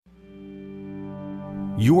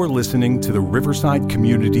You are listening to the Riverside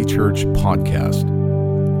Community Church podcast.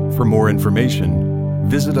 For more information,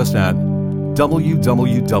 visit us at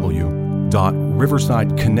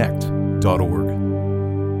www.riversideconnect.org.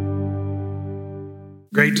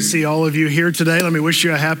 Great to see all of you here today. Let me wish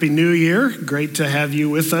you a happy new year. Great to have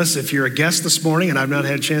you with us. If you're a guest this morning and I've not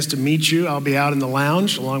had a chance to meet you, I'll be out in the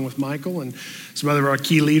lounge along with Michael and some other of our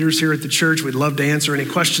key leaders here at the church. We'd love to answer any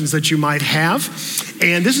questions that you might have.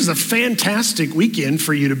 And this is a fantastic weekend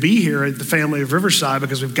for you to be here at the family of Riverside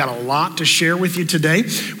because we've got a lot to share with you today.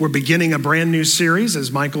 We're beginning a brand new series,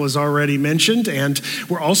 as Michael has already mentioned, and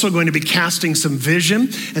we're also going to be casting some vision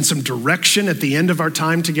and some direction at the end of our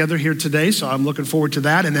time together here today. So I'm looking forward to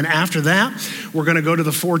that. And then after that, we're going to go to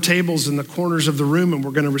the four tables in the corners of the room and we're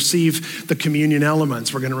going to receive the communion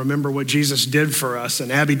elements. We're going to remember what Jesus did for us.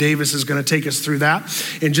 And Abby Davis is going to take us through that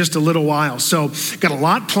in just a little while. So got a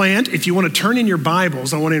lot planned. If you want to turn in your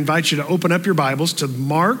Bibles, I want to invite you to open up your Bibles to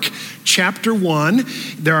Mark chapter 1.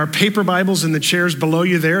 There are paper Bibles in the chairs below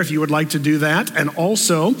you there if you would like to do that. And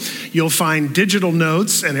also you'll find digital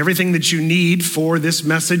notes and everything that you need for this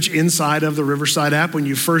message inside of the Riverside app when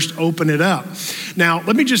you first open it up. Now,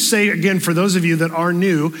 let me just say again, for those of you that are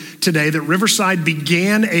new today, that Riverside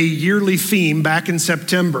began a yearly theme back in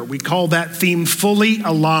September. We call that theme Fully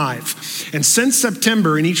Alive. And since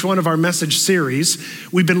September, in each one of our message series,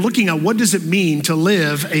 we've been looking at what does it mean to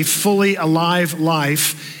live a fully alive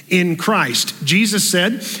life in Christ. Jesus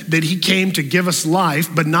said that he came to give us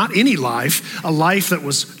life, but not any life, a life that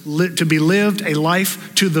was to be lived, a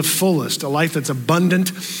life to the fullest, a life that's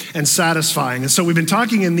abundant and satisfying. And so we've been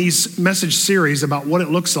talking in these message series about what it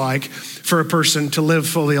looks like for a person to live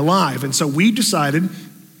fully alive. And so we decided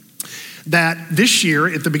that this year,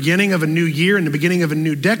 at the beginning of a new year, in the beginning of a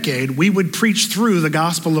new decade, we would preach through the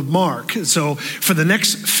Gospel of Mark. So for the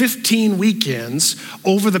next 15 weekends,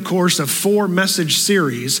 over the course of 4 message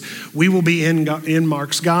series, we will be in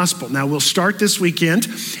Mark's Gospel. Now, we'll start this weekend,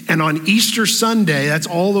 and on Easter Sunday, that's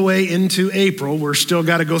all the way into April, we're still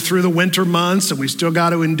got to go through the winter months, and we still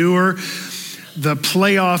got to endure the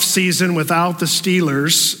playoff season without the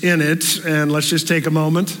Steelers in it. And let's just take a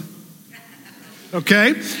moment.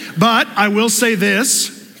 Okay, but I will say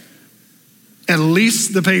this, at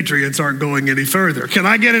least the Patriots aren't going any further. Can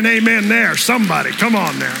I get an amen there? Somebody, come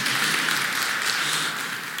on now.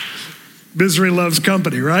 Misery loves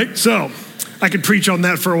company, right? So I could preach on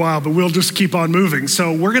that for a while, but we'll just keep on moving.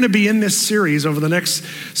 So we're going to be in this series over the next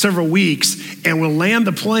several weeks, and we'll land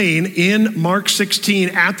the plane in Mark 16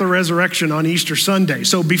 at the resurrection on Easter Sunday.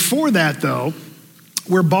 So before that, though,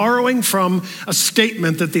 we're borrowing from a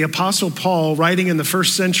statement that the Apostle Paul, writing in the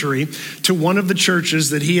first century to one of the churches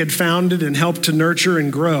that he had founded and helped to nurture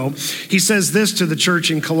and grow, he says this to the church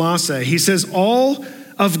in Colossae. He says, all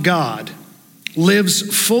of God lives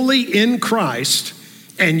fully in Christ,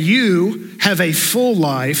 and you have a full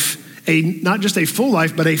life, not just a full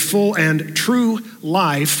life, but a full and true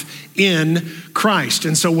life in Christ.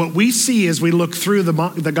 And so what we see as we look through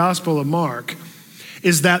the Gospel of Mark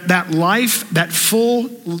is that life, that full,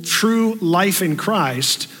 true life in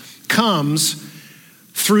Christ comes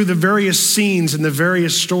through the various scenes and the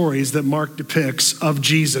various stories that Mark depicts of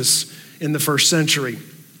Jesus in the first century.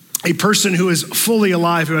 A person who is fully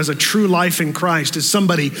alive, who has a true life in Christ, is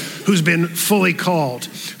somebody who's been fully called,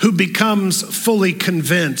 who becomes fully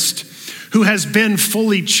convinced, who has been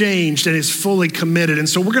fully changed and is fully committed. And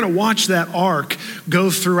so we're going to watch that arc go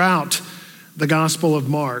throughout the Gospel of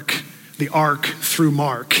Mark, the arc through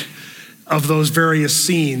Mark of those various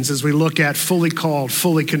scenes as we look at fully called,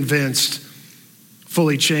 fully convinced,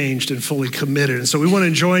 fully changed, and fully committed. And so we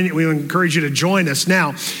encourage you to join us.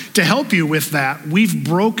 Now, to help you with that, we've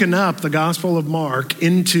broken up the Gospel of Mark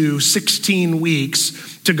into 16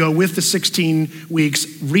 weeks to go with the 16 weeks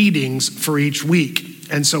readings for each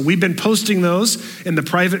week. And so we've been posting those in the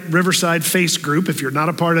private Riverside Face group. If you're not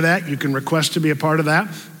a part of that, you can request to be a part of that.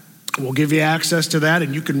 We'll give you access to that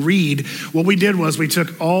and you can read. What we did was we took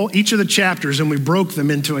each of the chapters and we broke them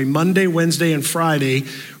into a Monday, Wednesday, and Friday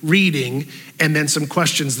reading and then some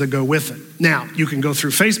questions that go with it. Now, you can go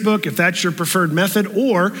through Facebook if that's your preferred method,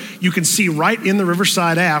 or you can see right in the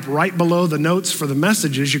Riverside app, right below the notes for the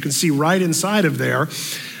messages, you can see right inside of there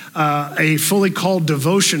a fully called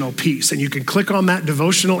devotional piece. And you can click on that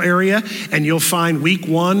devotional area and you'll find week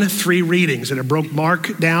 1, 3 readings. And it broke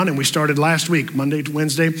Mark down and we started last week, Monday,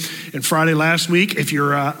 Wednesday, and Friday last week. If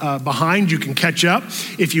you're behind, you can catch up.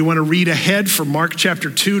 If you want to read ahead for Mark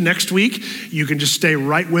chapter 2 next week, you can just stay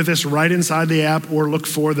right with us right inside the app or look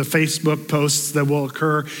for the Facebook posts that will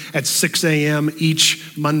occur at 6 a.m.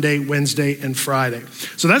 each Monday, Wednesday, and Friday.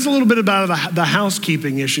 So that's a little bit about the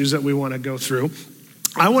housekeeping issues that we want to go through.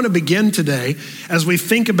 I want to begin today as we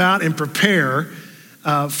think about and prepare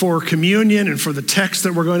for communion and for the text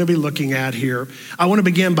that we're going to be looking at here. I want to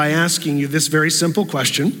begin by asking you this very simple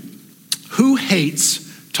question. Who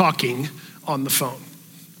hates talking on the phone?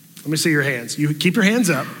 Let me see your hands. You keep your hands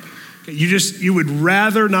up. Okay, you would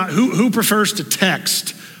rather not, who prefers to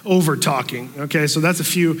text over talking? Okay, so that's a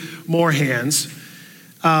few more hands.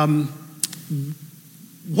 What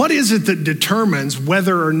is it that determines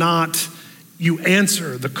whether or not you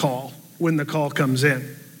answer the call when the call comes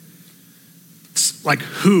in? It's like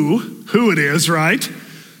who it is, right?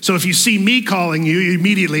 So if you see me calling you, you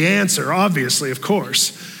immediately answer, obviously, of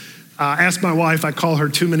course. Ask my wife, I call her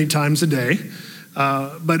too many times a day.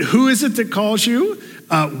 But who is it that calls you?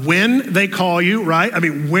 When they call you, right? I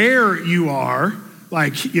mean, where you are,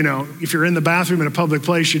 like, if you're in the bathroom in a public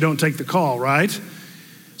place, you don't take the call, right?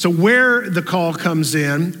 So where the call comes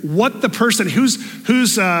in, what the person who's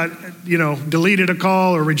deleted a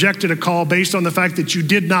call or rejected a call based on the fact that you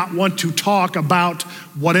did not want to talk about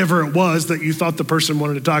whatever it was that you thought the person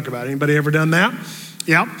wanted to talk about. Anybody ever done that?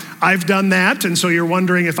 Yeah, I've done that. And so you're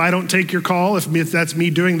wondering if I don't take your call, if that's me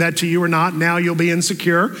doing that to you or not. Now you'll be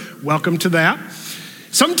insecure. Welcome to that.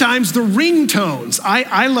 Sometimes the ringtones.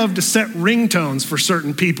 I love to set ringtones for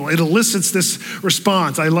certain people. It elicits this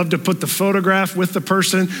response. I love to put the photograph with the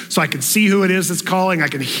person so I can see who it is that's calling. I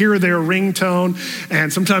can hear their ringtone.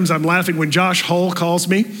 And sometimes I'm laughing when Josh Hull calls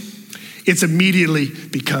me. It's immediately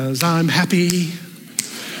because I'm happy.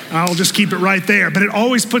 I'll just keep it right there. But it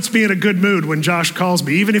always puts me in a good mood when Josh calls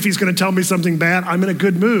me. Even if he's going to tell me something bad, I'm in a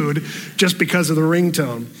good mood just because of the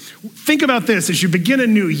ringtone. Think about this. As you begin a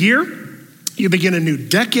new year, you begin a new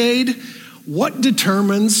decade, what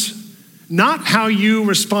determines not how you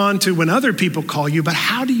respond to when other people call you, but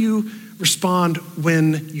how do you respond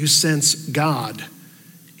when you sense God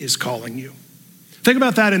is calling you? Think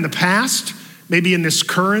about that in the past, maybe in this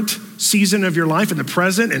current season of your life, in the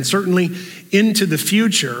present, and certainly into the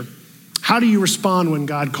future. How do you respond when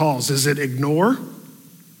God calls? Is it ignore?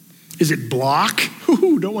 Is it block?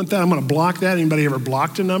 Ooh, don't want that. I'm going to block that. Anybody ever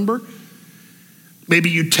blocked a number? Maybe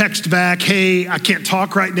you text back, hey, I can't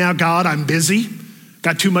talk right now, God, I'm busy.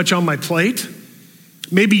 Got too much on my plate.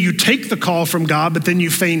 Maybe you take the call from God, but then you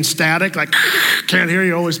feign static, like, can't hear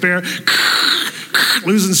you, Holy Spirit,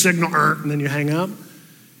 losing signal, and then you hang up.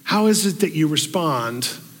 How is it that you respond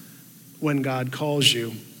when God calls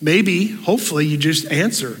you? Maybe, hopefully, you just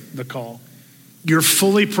answer the call. You're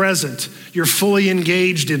fully present. You're fully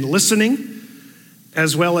engaged in listening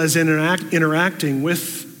as well as interacting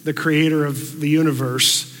with the creator of the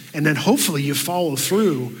universe. And then hopefully you follow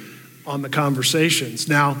through on the conversations.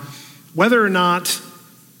 Now, whether or not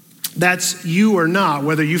that's you or not,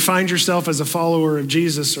 whether you find yourself as a follower of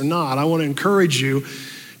Jesus or not, I want to encourage you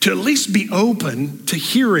to at least be open to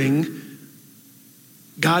hearing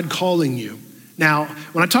God calling you. Now,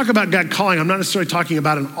 when I talk about God calling, I'm not necessarily talking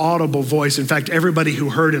about an audible voice. In fact, everybody who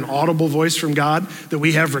heard an audible voice from God that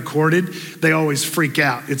we have recorded, they always freak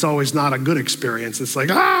out. It's always not a good experience. It's like,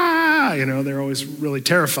 they're always really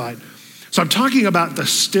terrified. So I'm talking about the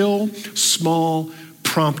still, small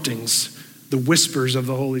promptings, the whispers of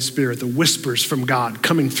the Holy Spirit, the whispers from God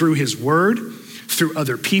coming through his word, through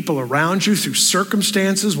other people around you, through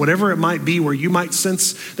circumstances, whatever it might be where you might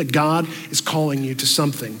sense that God is calling you to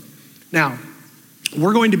something. Now,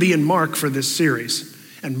 we're going to be in Mark for this series.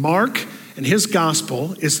 And Mark and his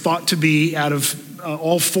gospel is thought to be, out of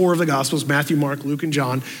all four of the gospels, Matthew, Mark, Luke, and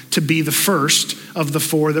John, to be the first of the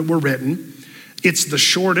four that were written. It's the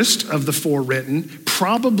shortest of the four written,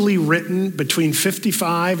 probably written between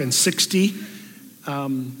 55 and 60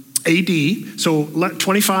 AD. So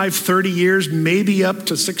 25, 30 years, maybe up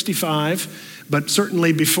to 65, but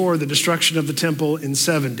certainly before the destruction of the temple in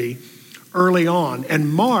 70. Early on. And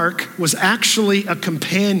Mark was actually a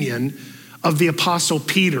companion of the Apostle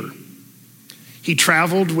Peter. He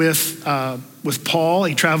traveled with Paul.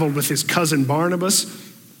 He traveled with his cousin Barnabas.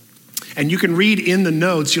 And you can read in the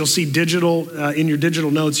notes, you'll see in your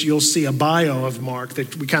digital notes, you'll see a bio of Mark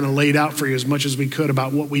that we kind of laid out for you as much as we could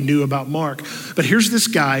about what we knew about Mark. But here's this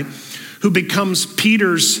guy who becomes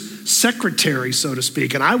Peter's secretary, so to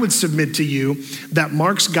speak. And I would submit to you that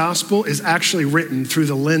Mark's gospel is actually written through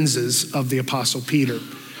the lenses of the Apostle Peter,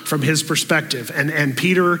 from his perspective. And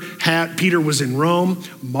Peter was in Rome.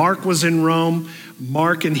 Mark was in Rome.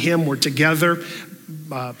 Mark and him were together.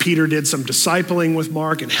 Peter did some discipling with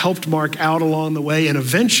Mark and helped Mark out along the way. And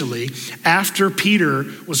eventually, after Peter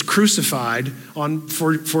was crucified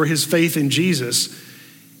for his faith in Jesus,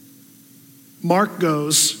 Mark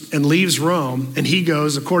goes and leaves Rome, and he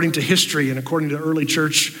goes, according to history and according to early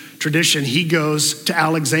church tradition, he goes to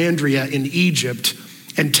Alexandria in Egypt,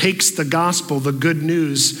 and takes the gospel, the good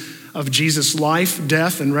news of Jesus' life,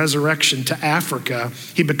 death, and resurrection to Africa.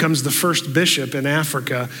 He becomes the first bishop in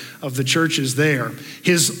Africa of the churches there.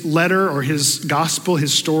 His letter or his gospel,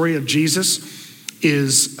 his story of Jesus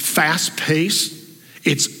is fast-paced.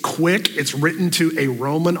 It's quick. It's written to a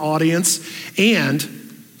Roman audience, and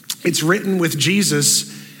it's written with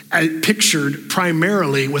Jesus pictured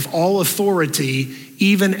primarily with all authority,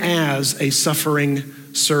 even as a suffering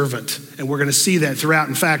servant. And we're going to see that throughout.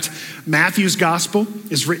 In fact, Matthew's gospel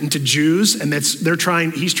is written to Jews, and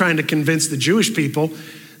he's trying to convince the Jewish people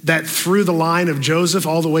that through the line of Joseph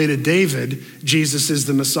all the way to David, Jesus is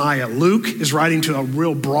the Messiah. Luke is writing to a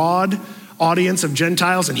real broad audience of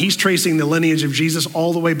Gentiles, and he's tracing the lineage of Jesus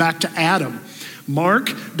all the way back to Adam.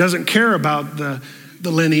 Mark doesn't care about the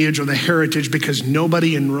lineage or the heritage because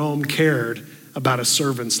nobody in Rome cared about a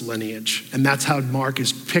servant's lineage. And that's how Mark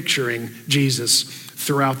is picturing Jesus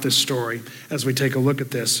throughout this story as we take a look at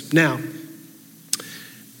this. Now,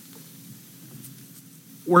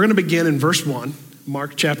 we're going to begin in verse 1,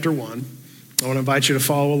 Mark chapter 1. I want to invite you to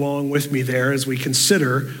follow along with me there as we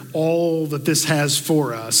consider all that this has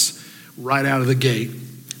for us right out of the gate.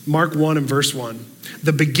 Mark 1 and verse 1.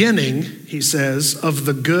 The beginning, he says, of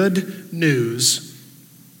the good news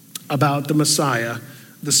about the Messiah,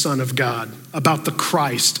 the Son of God, about the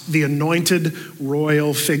Christ, the anointed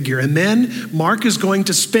royal figure. And then Mark is going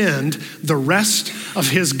to spend the rest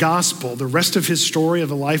of his gospel, the rest of his story of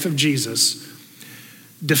the life of Jesus,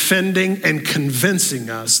 defending and convincing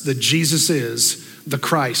us that Jesus is the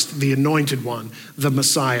Christ, the anointed one, the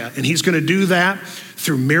Messiah. And he's going to do that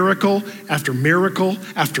through miracle after miracle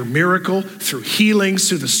after miracle, through healings,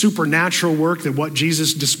 through the supernatural work that what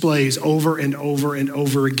Jesus displays over and over and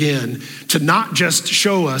over again, to not just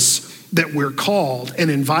show us that we're called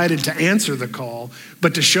and invited to answer the call,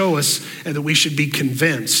 but to show us and that we should be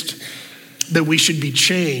convinced, that we should be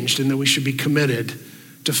changed, and that we should be committed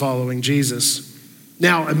to following Jesus.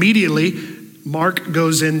 Now, immediately, Mark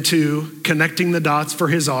goes into connecting the dots for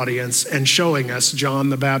his audience and showing us John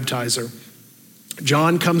the Baptizer.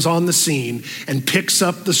 John comes on the scene and picks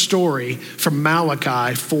up the story from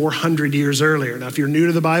Malachi 400 years earlier. Now, if you're new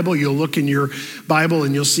to the Bible, you'll look in your Bible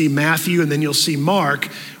and you'll see Matthew and then you'll see Mark.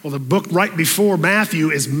 Well, the book right before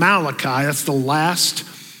Matthew is Malachi. That's the last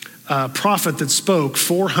prophet that spoke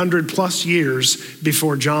 400 plus years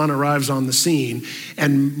before John arrives on the scene.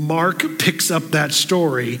 And Mark picks up that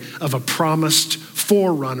story of a promised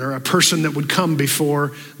forerunner, a person that would come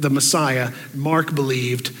before the Messiah. Mark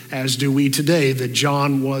believed, as do we today, that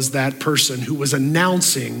John was that person who was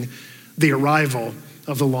announcing the arrival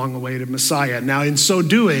of the long-awaited Messiah. Now, in so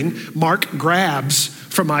doing, Mark grabs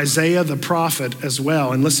from Isaiah the prophet as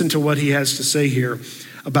well. And listen to what he has to say here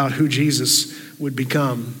about who Jesus would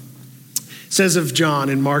become. It says of John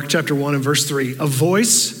in Mark chapter 1 and verse 3, a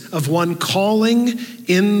voice of one calling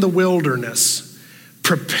in the wilderness,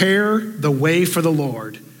 prepare the way for the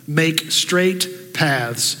Lord, make straight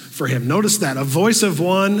paths for him. Notice that, a voice of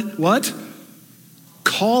one, what?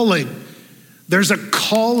 Calling. There's a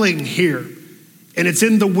calling here. And it's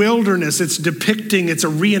in the wilderness. It's a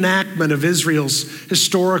reenactment of Israel's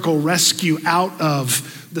historical rescue out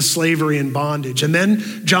of the slavery and bondage. And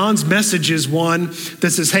then John's message is one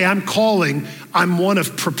that says, hey, I'm calling. I'm one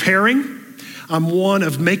of preparing. I'm one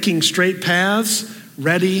of making straight paths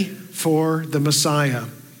ready for the Messiah.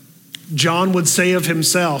 John would say of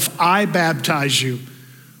himself, I baptize you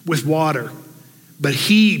with water, but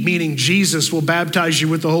he, meaning Jesus, will baptize you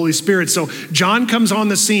with the Holy Spirit. So John comes on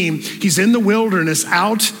the scene. He's in the wilderness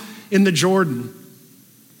out in the Jordan.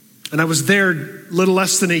 And I was there a little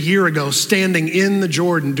less than a year ago, standing in the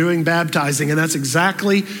Jordan doing baptizing. And that's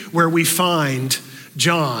exactly where we find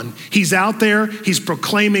John. He's out there, he's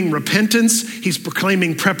proclaiming repentance, he's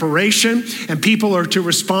proclaiming preparation, and people are to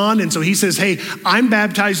respond. And so he says, hey, I'm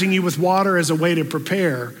baptizing you with water as a way to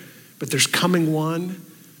prepare, but there's coming one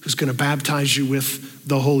who's going to baptize you with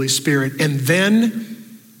the Holy Spirit. And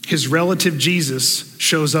then his relative Jesus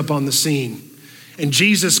shows up on the scene. And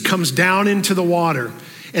Jesus comes down into the water.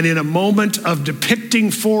 And in a moment of depicting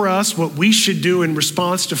for us what we should do in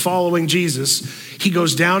response to following Jesus, he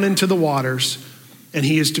goes down into the waters and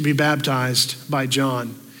he is to be baptized by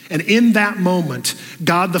John. And in that moment,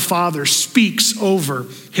 God the Father speaks over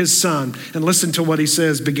his Son. And listen to what he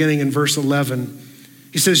says beginning in verse 11.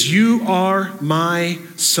 He says, you are my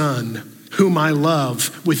Son, whom I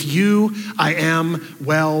love. With you I am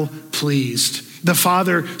well pleased. The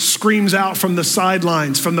Father screams out from the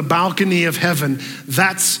sidelines, from the balcony of heaven,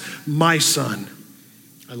 that's my Son.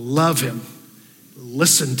 I love him.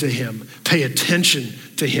 Listen to him. Pay attention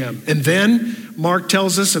to him. And then Mark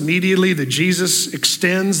tells us immediately that Jesus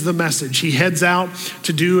extends the message. He heads out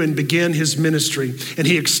to do and begin his ministry. And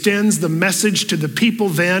he extends the message to the people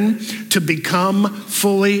then to become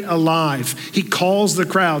fully alive. He calls the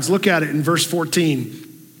crowds. Look at it in verse 14.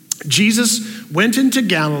 Jesus went into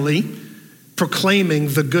Galilee proclaiming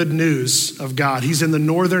the good news of God. He's in the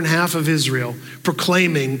northern half of Israel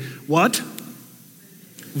proclaiming what?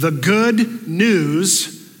 The good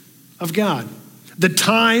news of God. The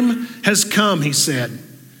time has come, he said.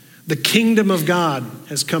 The kingdom of God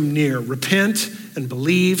has come near. Repent and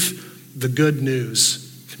believe the good news.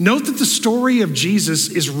 Note that the story of Jesus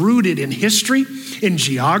is rooted in history, in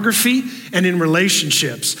geography, and in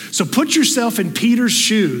relationships. So put yourself in Peter's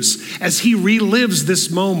shoes as he relives this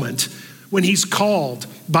moment when he's called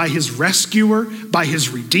by his rescuer, by his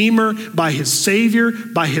redeemer, by his savior,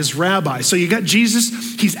 by his rabbi. So you got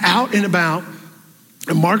Jesus, he's out and about,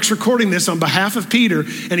 and Mark's recording this on behalf of Peter,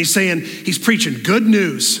 and he's saying, he's preaching good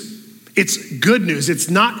news. It's good news. It's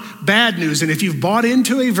not bad news. And if you've bought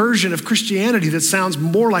into a version of Christianity that sounds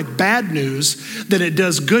more like bad news than it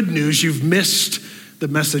does good news, you've missed the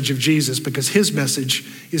message of Jesus, because his message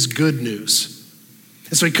is good news.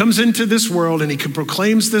 And so he comes into this world and he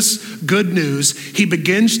proclaims this good news. He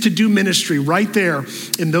begins to do ministry right there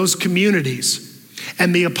in those communities.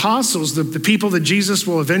 And the apostles, the people that Jesus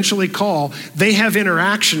will eventually call, they have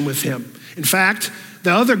interaction with him. In fact,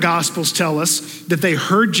 the other gospels tell us that they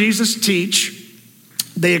heard Jesus teach.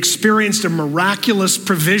 They experienced a miraculous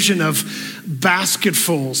provision of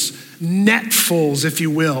basketfuls, netfuls, if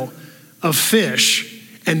you will, of fish.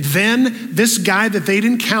 And then this guy that they'd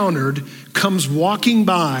encountered comes walking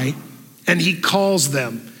by and he calls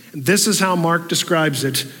them. And this is how Mark describes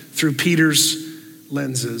it through Peter's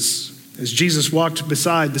lenses. As Jesus walked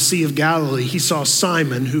beside the Sea of Galilee, he saw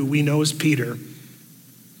Simon, who we know as Peter,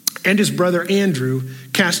 and his brother Andrew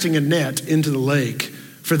casting a net into the lake,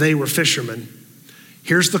 for they were fishermen.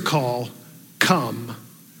 Here's the call, come,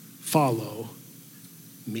 follow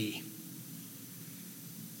me.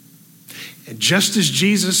 And just as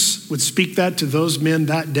Jesus would speak that to those men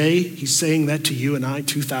that day, he's saying that to you and I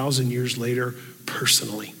 2,000 years later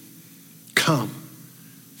personally. Come,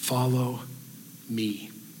 follow me.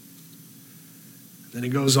 Then he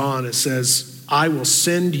goes on, it says, I will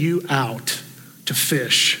send you out to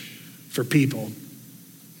fish for people.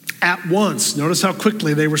 At once, notice how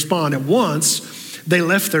quickly they respond. At once, they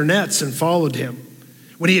left their nets and followed him.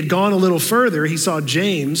 When he had gone a little further, he saw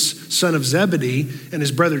James, son of Zebedee, and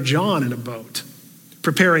his brother John in a boat,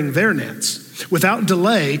 preparing their nets. Without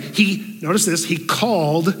delay, notice this, he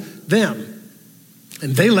called them.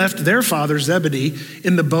 And they left their father Zebedee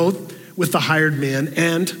in the boat with the hired men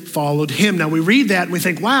and followed him. Now we read that and we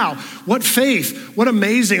think, wow, what faith, what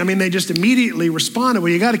amazing. I mean, they just immediately responded.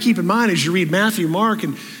 Well, you got to keep in mind as you read Matthew, Mark,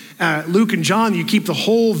 and Luke and John, you keep the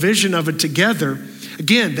whole vision of it together.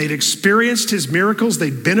 Again, they'd experienced his miracles,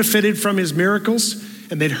 they benefited from his miracles,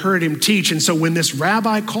 and they'd heard him teach. And so when this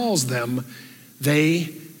rabbi calls them, they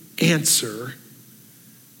answer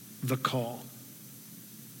the call.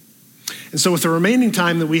 And so with the remaining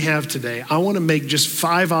time that we have today, I want to make just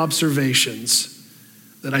 5 observations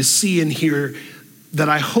that I see in here that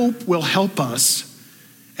I hope will help us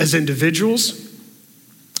as individuals,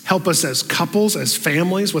 help us as couples, as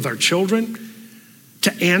families with our children,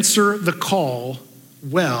 to answer the call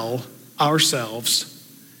well ourselves,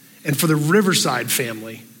 and for the Riverside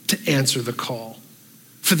family to answer the call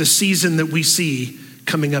for the season that we see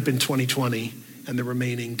coming up in 2020 and the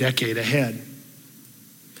remaining decade ahead.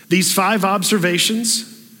 These 5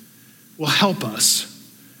 observations will help us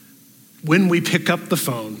when we pick up the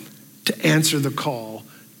phone to answer the call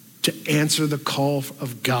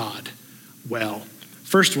of God well.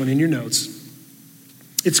 First one in your notes,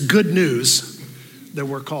 it's good news that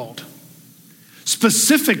we're called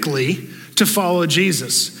specifically to follow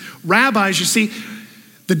Jesus. Rabbis, you see,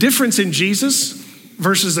 the difference in Jesus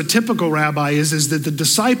versus a typical rabbi is that the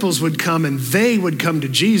disciples would come and they would come to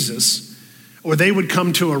Jesus, or they would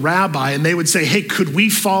come to a rabbi and they would say, hey, could we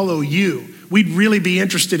follow you? We'd really be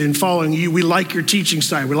interested in following you. We like your teaching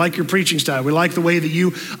style. We like your preaching style. We like the way that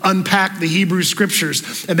you unpack the Hebrew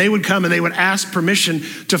scriptures. And they would come and they would ask permission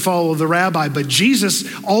to follow the rabbi. But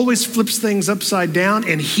Jesus always flips things upside down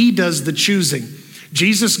and he does the choosing.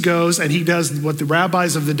 Jesus goes and he does what the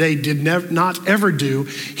rabbis of the day did not ever do.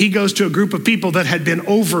 He goes to a group of people that had been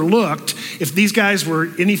overlooked. If these guys were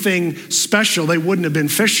anything special, they wouldn't have been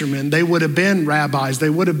fishermen. They would have been rabbis. They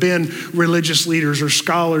would have been religious leaders or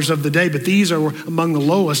scholars of the day, but these are among the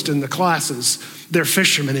lowest in the classes. They're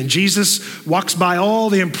fishermen. And Jesus walks by all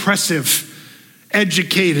the impressive,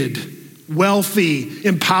 educated, wealthy,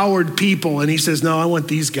 empowered people. And he says, no, I want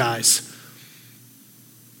these guys.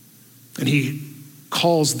 And he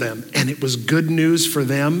calls them, and it was good news for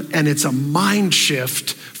them. And it's a mind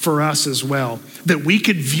shift for us as well, that we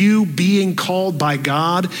could view being called by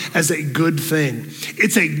God as a good thing.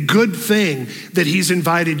 It's a good thing that he's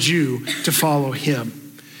invited you to follow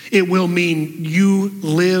him. It will mean you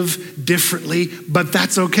live differently, but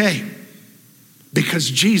that's okay, because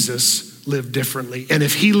Jesus lived differently. And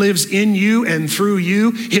if he lives in you and through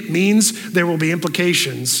you, it means there will be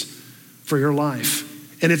implications for your life.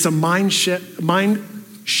 And it's a mind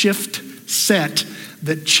shift set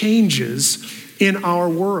that changes in our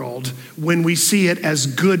world when we see it as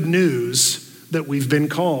good news that we've been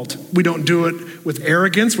called. We don't do it with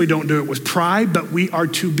arrogance, we don't do it with pride, but we are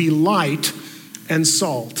to be light and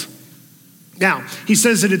salt. Now, he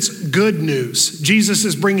says that it's good news. Jesus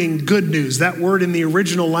is bringing good news. That word in the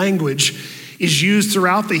original language is used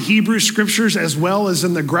throughout the Hebrew scriptures as well as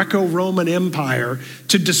in the Greco-Roman Empire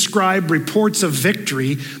to describe reports of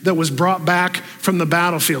victory that was brought back from the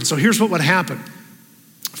battlefield. So here's what would happen.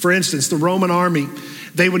 For instance, the Roman army,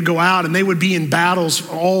 they would go out and they would be in battles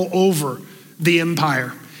all over the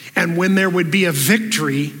empire. And when there would be a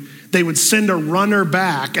victory, they would send a runner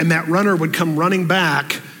back, and that runner would come running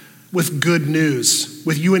back with good news,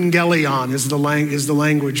 with euangelion is the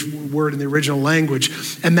language word in the original language.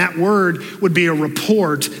 And that word would be a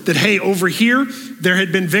report that, hey, over here, there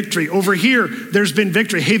had been victory. Over here, there's been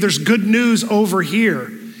victory. Hey, there's good news over here.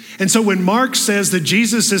 And so when Mark says that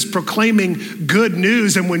Jesus is proclaiming good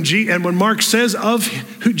news, and when Mark says of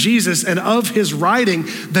Jesus and of his writing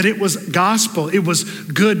that it was gospel, it was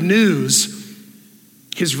good news,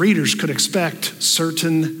 his readers could expect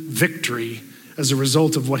certain victory as a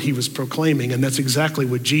result of what he was proclaiming. And that's exactly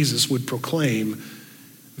what Jesus would proclaim,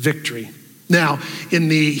 victory. Now, in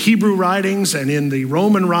the Hebrew writings and in the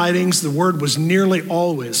Roman writings, the word was nearly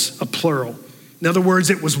always a plural. In other words,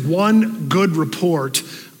 it was one good report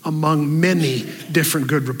among many different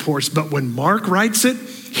good reports. But when Mark writes it,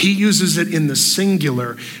 he uses it in the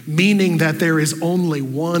singular, meaning that there is only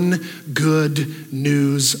one good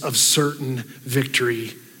news of certain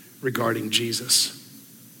victory regarding Jesus.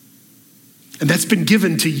 And that's been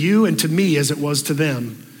given to you and to me as it was to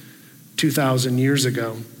them 2,000 years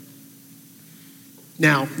ago.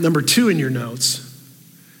 Now, number 2 in your notes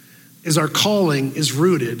is our calling is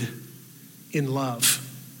rooted in love.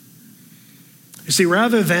 You see,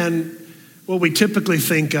 rather than what we typically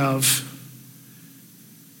think of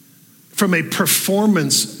from a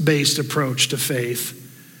performance-based approach to faith,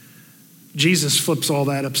 Jesus flips all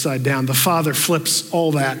that upside down. The Father flips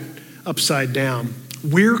all that upside down.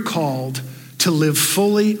 We're called to live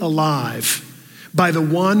fully alive by the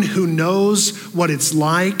one who knows what it's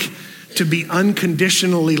like to be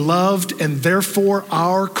unconditionally loved, and therefore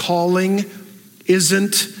our calling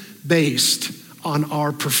isn't based on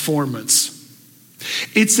our performance.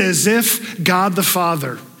 It's as if God the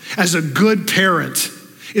Father, as a good parent,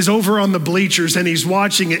 is over on the bleachers and he's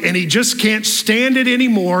watching it and he just can't stand it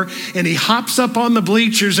anymore, and he hops up on the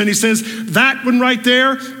bleachers and he says, that one right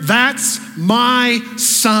there, that's my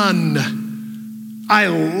son. I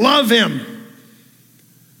love him.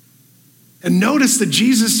 And notice that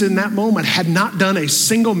Jesus in that moment had not done a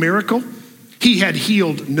single miracle. He had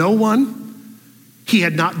healed no one. He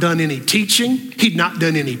had not done any teaching. He'd not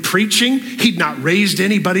done any preaching. He'd not raised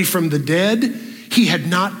anybody from the dead. He had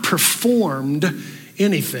not performed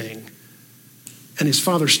anything. And his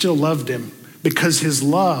Father still loved him because his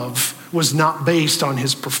love was not based on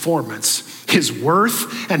his performance. His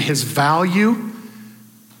worth and his value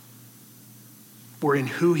were in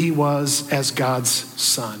who he was as God's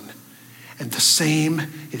son. And the same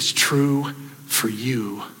is true for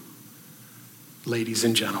you, ladies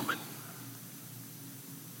and gentlemen.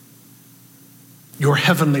 Your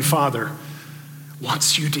heavenly Father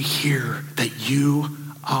wants you to hear that you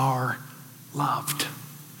are loved.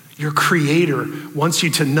 Your Creator wants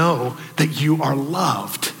you to know that you are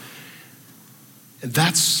loved. And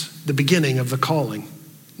that's the beginning of the calling.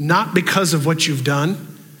 Not because of what you've done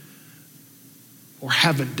or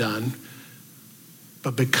haven't done,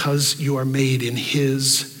 but because you are made in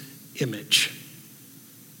his image.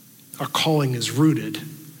 Our calling is rooted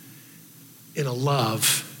in a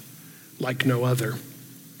love like no other.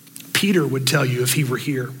 Peter would tell you if he were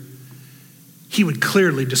here, he would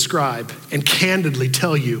clearly describe and candidly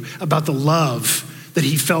tell you about the love that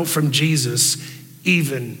he felt from Jesus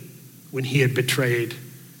even when he had betrayed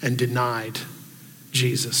and denied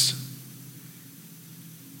Jesus.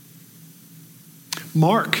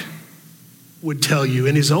 Mark would tell you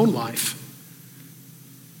in his own life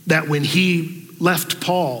that when he left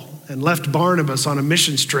Paul and left Barnabas on a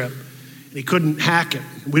mission trip, and he couldn't hack it.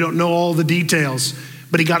 We don't know all the details,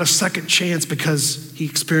 but he got a second chance because he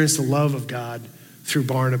experienced the love of God through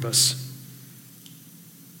Barnabas.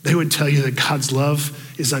 They would tell you that God's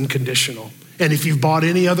love is unconditional. And if you've bought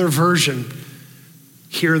any other version,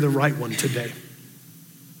 hear the right one today.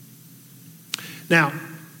 Now,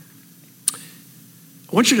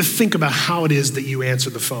 I want you to think about how it is that you answer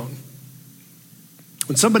the phone.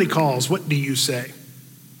 When somebody calls, what do you say?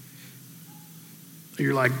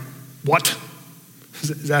 You're like, what?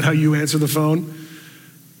 Is that how you answer the phone?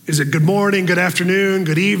 Is it good morning, good afternoon,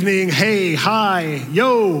 good evening? Hey, hi,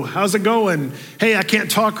 yo, how's it going? Hey, I can't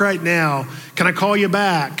talk right now. Can I call you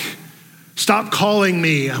back? Stop calling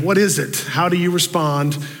me. What is it? How do you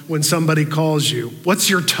respond when somebody calls you? What's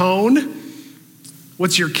your tone?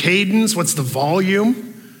 What's your cadence? What's the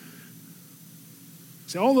volume?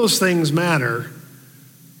 See, all those things matter,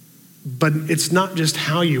 but it's not just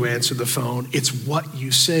how you answer the phone, it's what you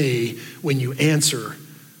say when you answer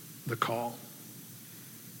the call.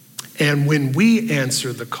 And when we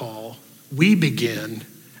answer the call, we begin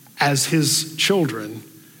as his children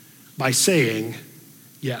by saying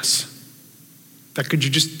yes. In fact, could you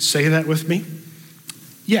just say that with me?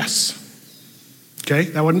 Yes. Okay,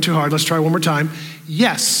 that wasn't too hard. Let's try one more time.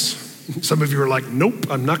 Yes. Some of you are like, nope,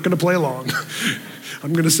 I'm not going to play along.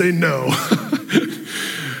 I'm going to say no.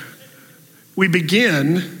 We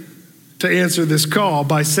begin to answer this call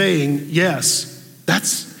by saying yes.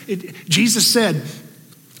 That's it. Jesus said,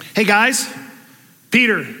 hey guys,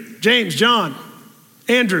 Peter, James, John,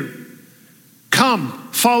 Andrew, come,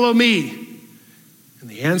 follow me. And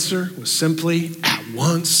the answer was simply, at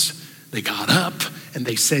once, they got up and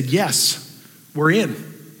they said, yes, we're in.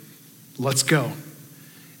 Let's go.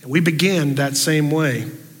 And we begin that same way.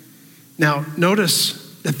 Now,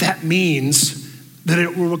 notice that means that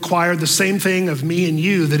it will require the same thing of me and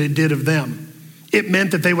you that it did of them. It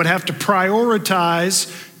meant that they would have to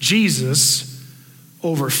prioritize Jesus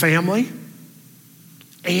over family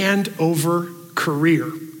and over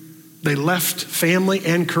career. They left family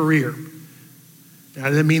and career. Now,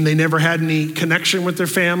 does that mean they never had any connection with their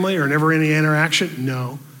family or never any interaction?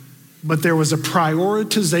 No. But there was a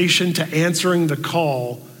prioritization to answering the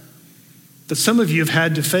call that some of you have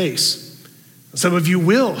had to face. Some of you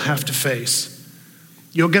will have to face.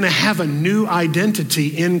 You're going to have a new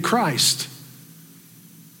identity in Christ.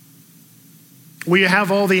 Will you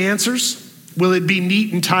have all the answers? Will it be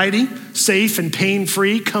neat and tidy, safe and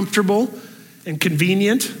pain-free, comfortable and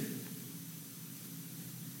convenient?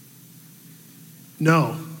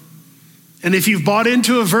 No. And if you've bought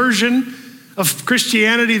into a version of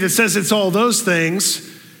Christianity that says it's all those things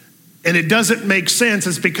and it doesn't make sense,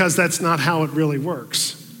 it's because that's not how it really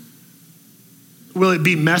works. Will it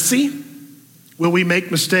be messy? Will we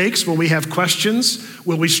make mistakes? Will we have questions?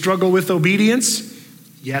 Will we struggle with obedience?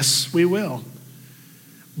 Yes, we will.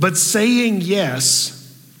 But saying yes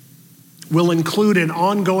will include an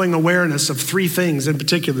ongoing awareness of three things in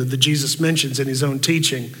particular that Jesus mentions in his own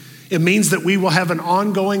teaching. It means that we will have an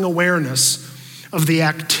ongoing awareness of the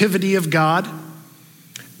activity of God.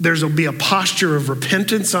 There'll be a posture of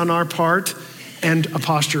repentance on our part and a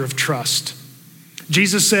posture of trust.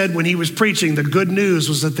 Jesus said when he was preaching, the good news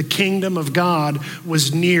was that the kingdom of God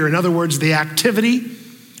was near. In other words, the activity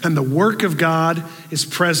and the work of God is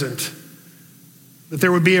present. That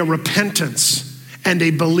there would be a repentance and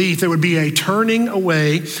a belief. There would be a turning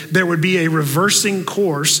away. There would be a reversing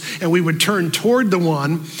course, and we would turn toward the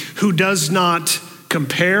one who does not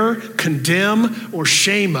compare, condemn, or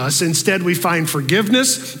shame us. Instead, we find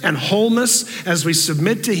forgiveness and wholeness as we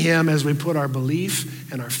submit to him, as we put our belief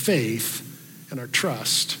and our faith and our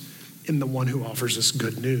trust in the one who offers us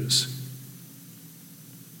good news.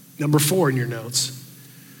 Number 4 in your notes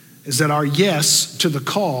is that our yes to the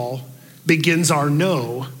call begins our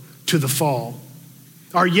no to the fall.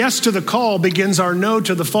 Our yes to the call begins our no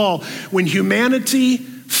to the fall. When humanity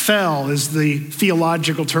fell is the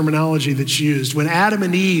theological terminology that's used. When Adam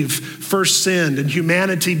and Eve first sinned and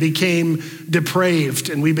humanity became depraved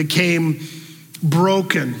and we became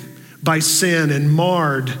broken by sin and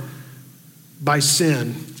marred by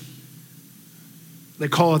sin, they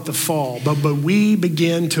call it the fall. But we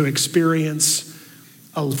begin to experience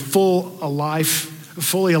a fully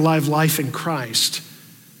alive life in Christ.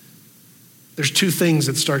 There's 2 things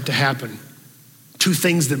that start to happen. 2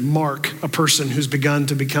 things that mark a person who's begun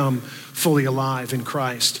to become fully alive in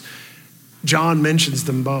Christ. John mentions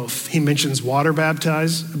them both. He mentions water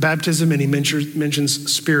baptism and he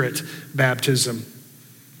mentions spirit baptism.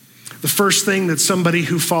 The first thing that somebody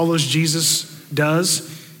who follows Jesus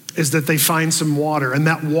does is that they find some water, and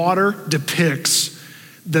that water depicts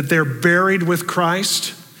that they're buried with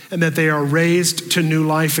Christ and that they are raised to new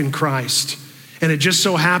life in Christ. And it just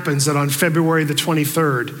so happens that on February the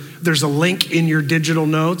 23rd, there's a link in your digital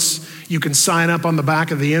notes. You can sign up on the back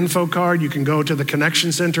of the info card. You can go to the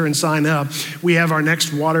Connection Center and sign up. We have our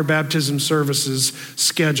next water baptism services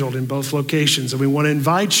scheduled in both locations. And we want to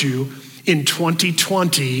invite you in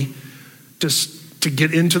 2020 to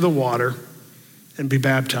get into the water and be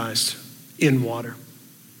baptized in water.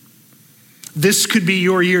 This could be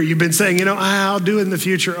your year. You've been saying, I'll do it in the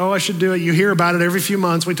future. Oh, I should do it. You hear about it every few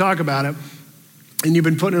months. We talk about it. And you've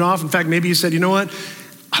been putting it off. In fact, maybe you said, I'll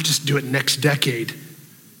just do it next decade.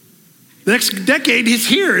 The next decade is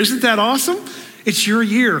here. Isn't that awesome? It's your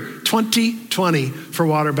year, 2020, for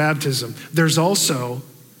water baptism. There's also,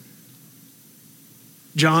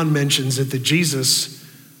 John mentions it, that Jesus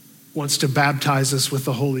wants to baptize us with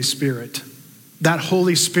the Holy Spirit. That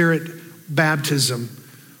Holy Spirit baptism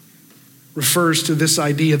refers to this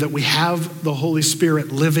idea that we have the Holy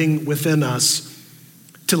Spirit living within us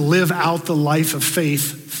to live out the life of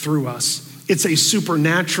faith through us. It's a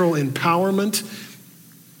supernatural empowerment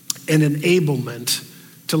and enablement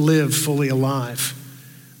to live fully alive.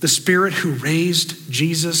 The Spirit who raised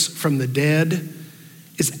Jesus from the dead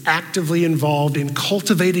is actively involved in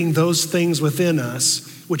cultivating those things within us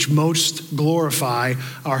which most glorify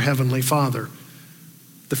our Heavenly Father.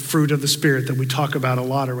 The fruit of the Spirit that we talk about a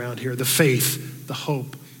lot around here, the faith, the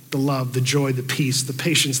hope, the love, the joy, the peace, the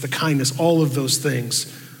patience, the kindness, all of those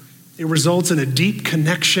things. It results in a deep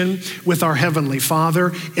connection with our Heavenly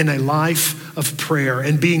Father in a life of prayer.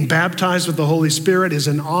 And being baptized with the Holy Spirit is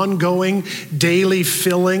an ongoing daily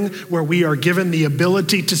filling where we are given the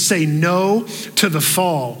ability to say no to the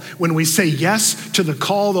fall. When we say yes to the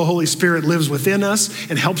call, the Holy Spirit lives within us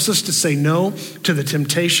and helps us to say no to the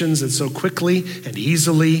temptations that so quickly and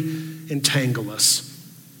easily entangle us.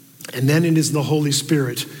 And then it is the Holy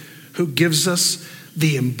Spirit who gives us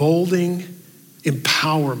the emboldening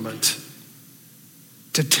empowerment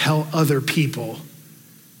to tell other people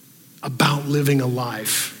about living a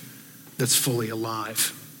life that's fully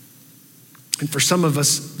alive. And for some of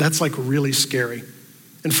us, that's like really scary.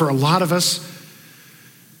 And for a lot of us,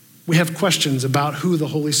 we have questions about who the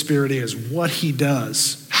Holy Spirit is, what he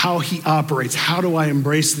does, how he operates. How do I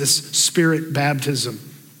embrace this Spirit baptism?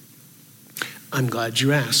 I'm glad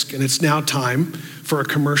you asked. And it's now time for a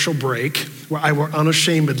commercial break where I will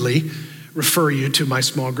unashamedly refer you to my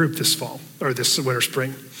small group this fall, or this winter,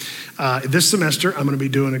 spring. This semester, I'm going to be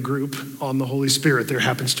doing a group on the Holy Spirit. There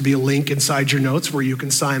happens to be a link inside your notes where you can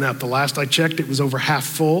sign up. The last I checked, it was over half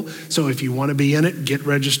full. So if you want to be in it, get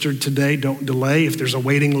registered today. Don't delay. If there's a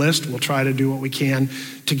waiting list, we'll try to do what we can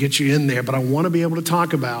to get you in there. But I want to be able to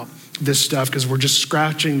talk about this stuff because we're just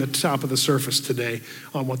scratching the top of the surface today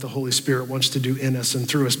on what the Holy Spirit wants to do in us and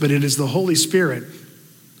through us. But it is the Holy Spirit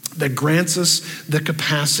that grants us the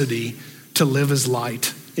capacity to live as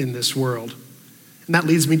light in this world. And that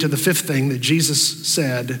leads me to the fifth thing that Jesus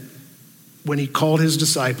said when he called his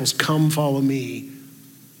disciples, come follow me.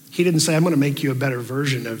 He didn't say, I'm going to make you a better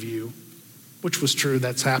version of you, which was true,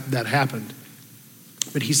 that happened.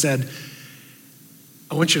 But he said,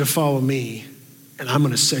 I want you to follow me and I'm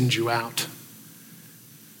going to send you out.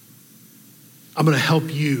 I'm going to help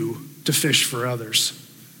you to fish for others.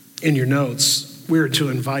 In your notes, we're to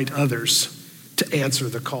invite others to answer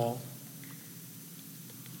the call.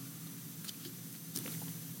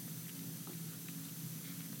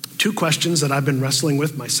 Two questions that I've been wrestling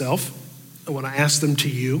with myself. I want to ask them to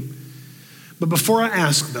you. But before I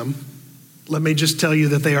ask them, let me just tell you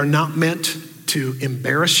that they are not meant to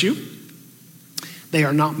embarrass you. They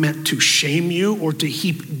are not meant to shame you or to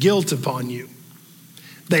heap guilt upon you.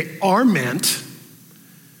 They are meant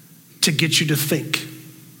to get you to think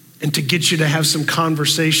and to get you to have some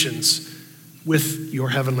conversations with your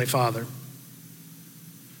Heavenly Father.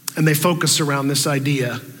 And they focus around this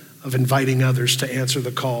idea of inviting others to answer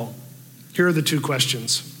the call. Here are the two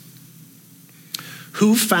questions.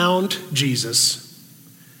 Who found Jesus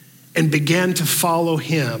and began to follow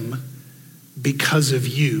him because of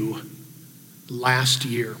you last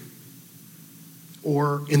year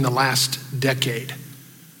or in the last decade?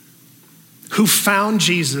 Who found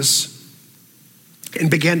Jesus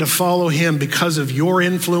and began to follow him because of your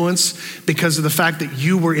influence, because of the fact that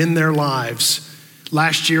you were in their lives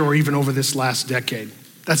last year or even over this last decade?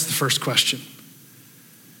 That's the first question.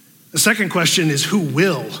 The second question is, who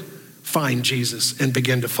will find Jesus and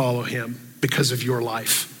begin to follow him because of your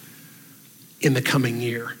life in the coming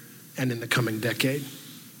year and in the coming decade?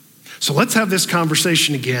 So let's have this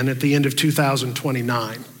conversation again at the end of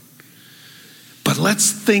 2029. But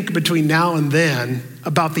let's think between now and then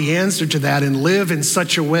about the answer to that and live in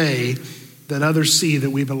such a way that others see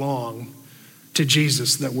that we belong to to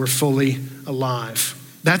Jesus that we're fully alive.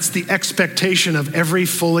 That's the expectation of every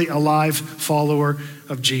fully alive follower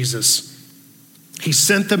of Jesus. He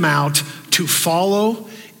sent them out. To follow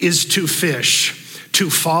is to fish. To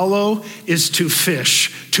follow is to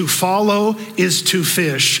fish. To follow is to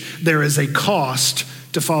fish. There is a cost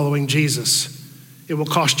to following Jesus. It will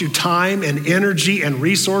cost you time and energy and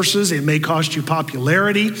resources. It may cost you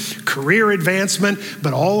popularity, career advancement,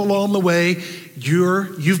 but all along the way,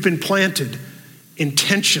 you've been planted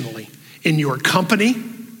intentionally in your company,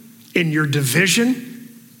 in your division,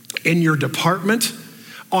 in your department,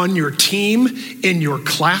 on your team, in your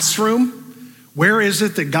classroom. Where is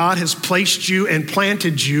it that God has placed you and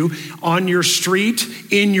planted you? On your street,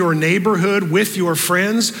 in your neighborhood, with your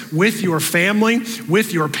friends, with your family,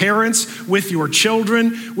 with your parents, with your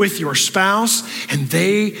children, with your spouse. And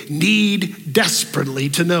they need desperately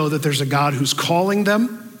to know that there's a God who's calling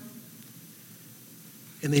them.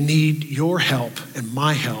 And they need your help and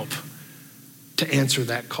my help to answer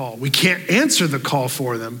that call. We can't answer the call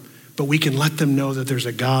for them, but we can let them know that there's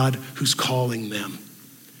a God who's calling them.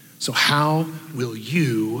 So how will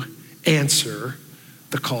you answer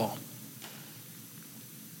the call?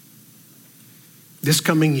 This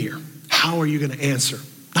coming year, how are you going to answer?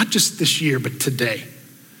 Not just this year, but today.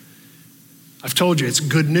 I've told you, it's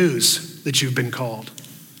good news that you've been called.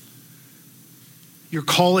 Your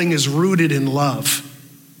calling is rooted in love.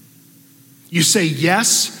 You say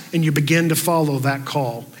yes, and you begin to follow that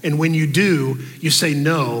call. And when you do, you say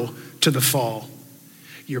no to the fall.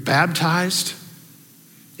 You're baptized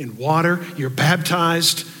in water. You're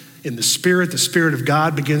baptized in the Spirit. The Spirit of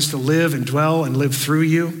God begins to live and dwell and live through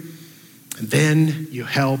you. And then you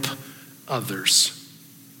help others.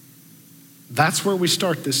 That's where we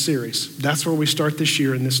start this series. That's where we start this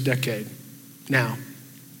year and this decade. Now,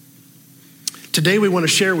 today we want to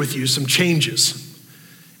share with you some changes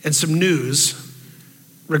and some news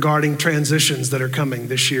regarding transitions that are coming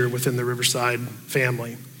this year within the Riverside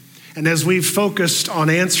family. And as we've focused on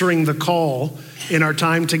answering the call in our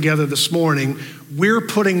time together this morning, we're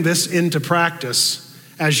putting this into practice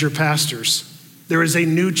as your pastors. There is a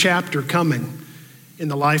new chapter coming in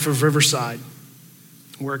the life of Riverside.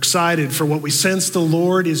 We're excited for what we sense the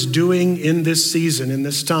Lord is doing in this season, in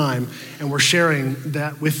this time, and we're sharing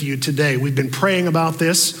that with you today. We've been praying about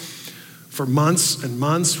this for months and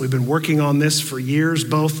months. We've been working on this for years.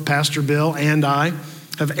 Both Pastor Bill and I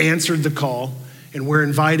have answered the call, and we're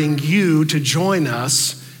inviting you to join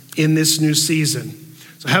us in this new season.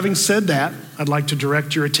 So having said that, I'd like to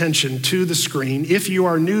direct your attention to the screen. If you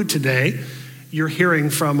are new today, you're hearing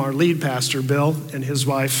from our lead pastor, Bill, and his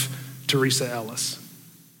wife, Teresa Ellis.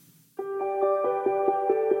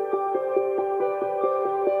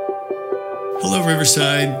 Hello,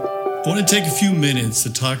 Riverside. I want to take a few minutes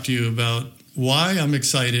to talk to you about why I'm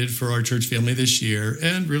excited for our church family this year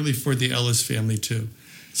and really for the Ellis family too.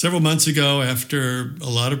 Several months ago, after a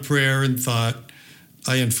lot of prayer and thought,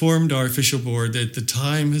 I informed our official board that the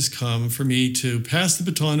time has come for me to pass the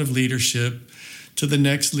baton of leadership to the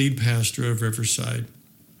next lead pastor of Riverside.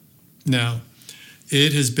 Now,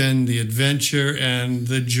 it has been the adventure and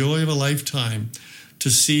the joy of a lifetime to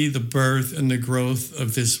see the birth and the growth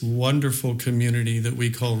of this wonderful community that we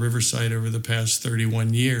call Riverside over the past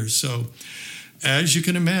 31 years. So, as you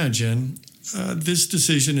can imagine, this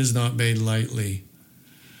decision is not made lightly.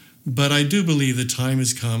 But I do believe the time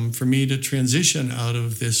has come for me to transition out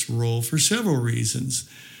of this role for several reasons.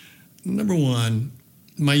 Number one,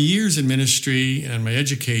 my years in ministry and my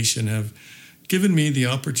education have given me the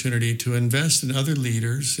opportunity to invest in other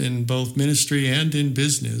leaders in both ministry and in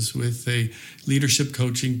business with a leadership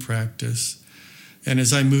coaching practice. And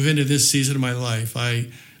as I move into this season of my life, I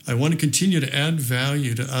want to continue to add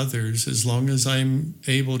value to others as long as I'm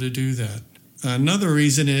able to do that. Another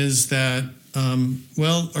reason is that,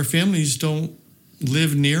 our families don't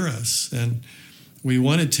live near us, and we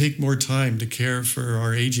want to take more time to care for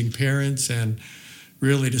our aging parents and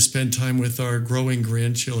really to spend time with our growing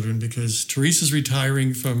grandchildren, because Teresa's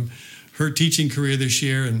retiring from her teaching career this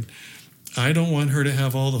year, and I don't want her to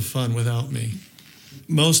have all the fun without me.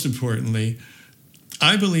 Most importantly,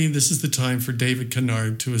 I believe this is the time for David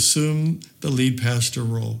Kennard to assume the lead pastor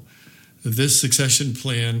role. This succession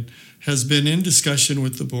plan has been in discussion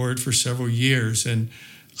with the board for several years, and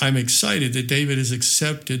I'm excited that David has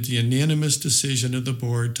accepted the unanimous decision of the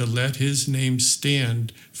board to let his name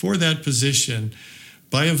stand for that position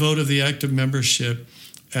by a vote of the active membership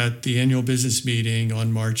at the annual business meeting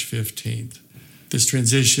on March 15th. This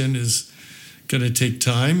transition is going to take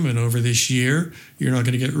time, and over this year, you're not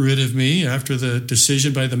going to get rid of me. After the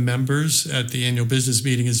decision by the members at the annual business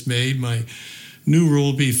meeting is made, my new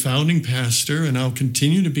role, be founding pastor, and I'll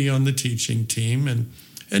continue to be on the teaching team. And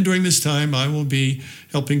during this time, I will be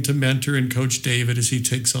helping to mentor and coach David as he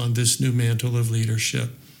takes on this new mantle of leadership.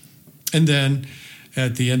 And then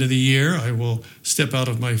at the end of the year, I will step out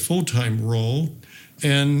of my full-time role,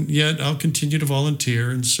 and yet I'll continue to volunteer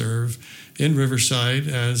and serve in Riverside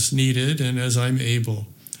as needed and as I'm able.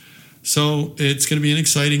 So it's going to be an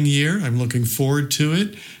exciting year. I'm looking forward to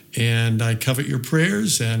it, and I covet your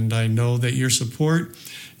prayers, and I know that your support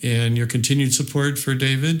and your continued support for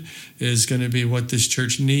David is going to be what this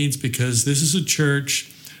church needs, because this is a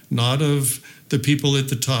church not of the people at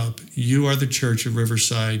the top. You are the church of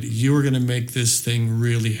Riverside. You are going to make this thing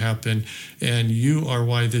really happen, and you are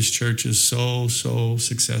why this church is so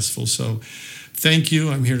successful. So thank you.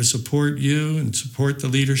 I'm here to support you and support the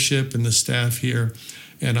leadership and the staff here,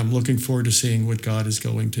 and I'm looking forward to seeing what God is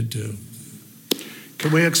going to do.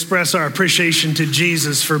 Can we express our appreciation to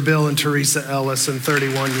Jesus for Bill and Teresa Ellis in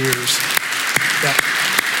 31 years? Yeah.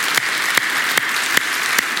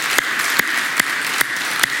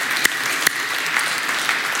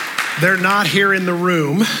 They're not here in the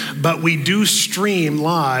room, but we do stream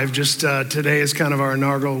live. Just today is kind of our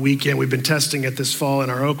inaugural weekend. We've been testing it this fall in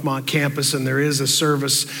our Oakmont campus, and there is a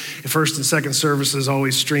service. First and second service is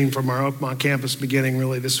always streamed from our Oakmont campus beginning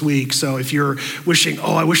really this week. So if you're wishing,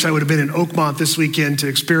 I wish I would have been in Oakmont this weekend to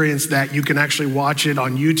experience that, you can actually watch it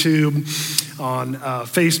on YouTube, on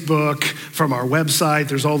Facebook, from our website.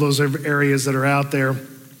 There's all those areas that are out there.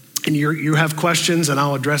 And you have questions, and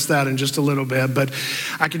I'll address that in just a little bit. But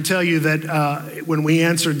I can tell you that when we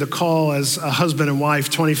answered the call as a husband and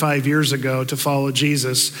wife 25 years ago to follow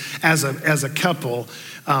Jesus as a couple,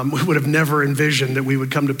 we would have never envisioned that we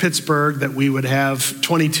would come to Pittsburgh, that we would have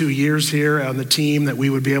 22 years here on the team, that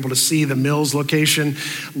we would be able to see the Mills location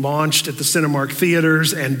launched at the Cinemark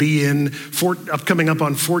Theaters and be coming up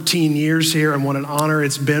on 14 years here. And what an honor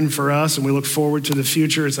it's been for us, and we look forward to the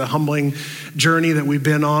future. It's a humbling journey that we've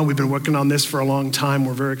been on. We've been working on this for a long time.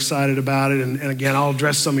 We're very excited about it. And again, I'll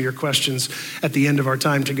address some of your questions at the end of our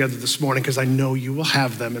time together this morning, because I know you will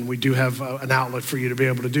have them, and we do have an outlet for you to be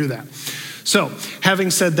able to do that. So, having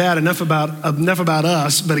said that, enough about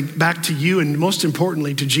us, but back to you, and most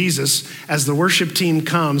importantly to Jesus. As the worship team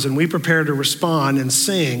comes and we prepare to respond and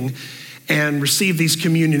sing and receive these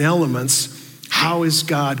communion elements, how is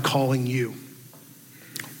God calling you?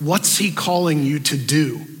 What's he calling you to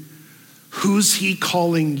do? Who's he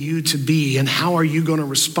calling you to be? And how are you going to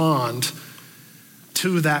respond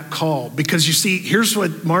to that call? Because you see, here's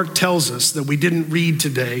what Mark tells us that we didn't read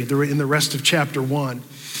today in the rest of chapter 1.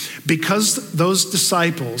 Because those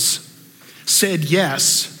disciples said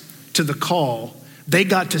yes to the call, they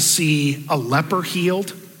got to see a leper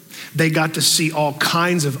healed. They got to see all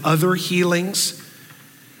kinds of other healings.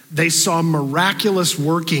 They saw miraculous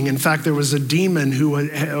working. In fact, there was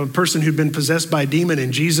a person who'd been possessed by a demon,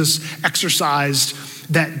 and Jesus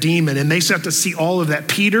exorcised that demon. And they got to see all of that.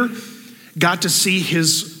 Peter got to see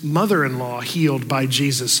his mother-in-law healed by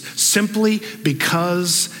Jesus simply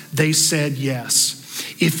because they said yes.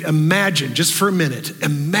 Imagine, just for a minute,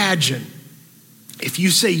 imagine if you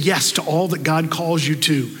say yes to all that God calls you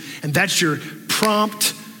to, and that's your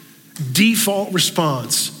prompt default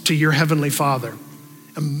response to your Heavenly Father.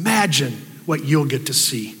 Imagine what you'll get to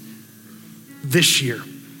see this year,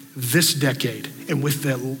 this decade, and with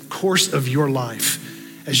the course of your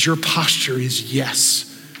life, as your posture is yes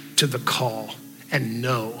to the call and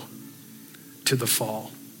no to the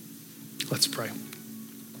fall. Let's pray.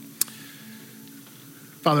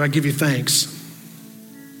 Father, I give you thanks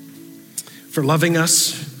for loving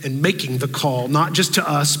us and making the call, not just to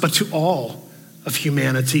us, but to all of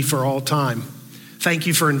humanity for all time. Thank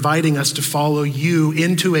you for inviting us to follow you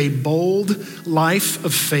into a bold life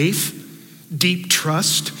of faith, deep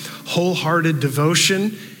trust, wholehearted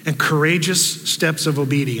devotion, and courageous steps of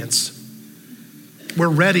obedience. We're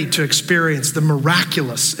ready to experience the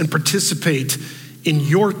miraculous and participate in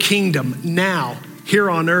your kingdom now,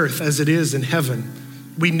 here on earth as it is in heaven.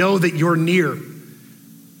 We know that you're near,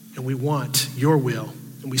 and we want your will,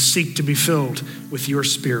 and we seek to be filled with your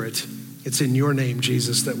Spirit. It's in your name,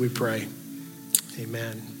 Jesus, that we pray.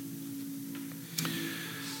 Amen.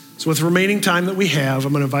 So with the remaining time that we have,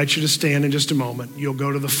 I'm going to invite you to stand in just a moment. You'll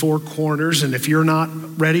go to the four corners, and if you're not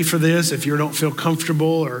ready for this, if you don't feel comfortable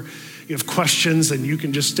or you have questions, then you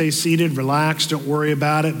can just stay seated, relax, don't worry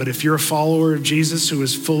about it. But if you're a follower of Jesus who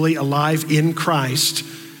is fully alive in Christ,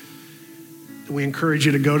 we encourage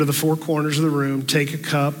you to go to the four corners of the room, take a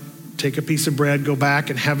cup, take a piece of bread, go back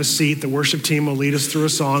and have a seat. The worship team will lead us through a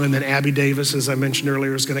song, and then Abby Davis, as I mentioned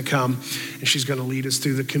earlier, is going to come, and she's going to lead us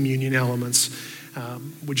through the communion elements.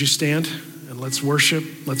 Would you stand And let's worship.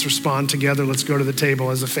 Let's respond together. Let's go to the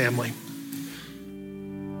table as a family.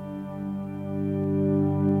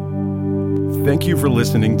 Thank you for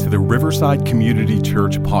listening to the Riverside Community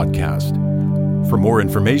Church podcast. For more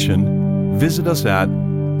information, visit us at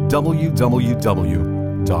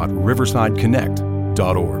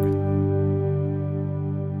www.riversideconnect.org.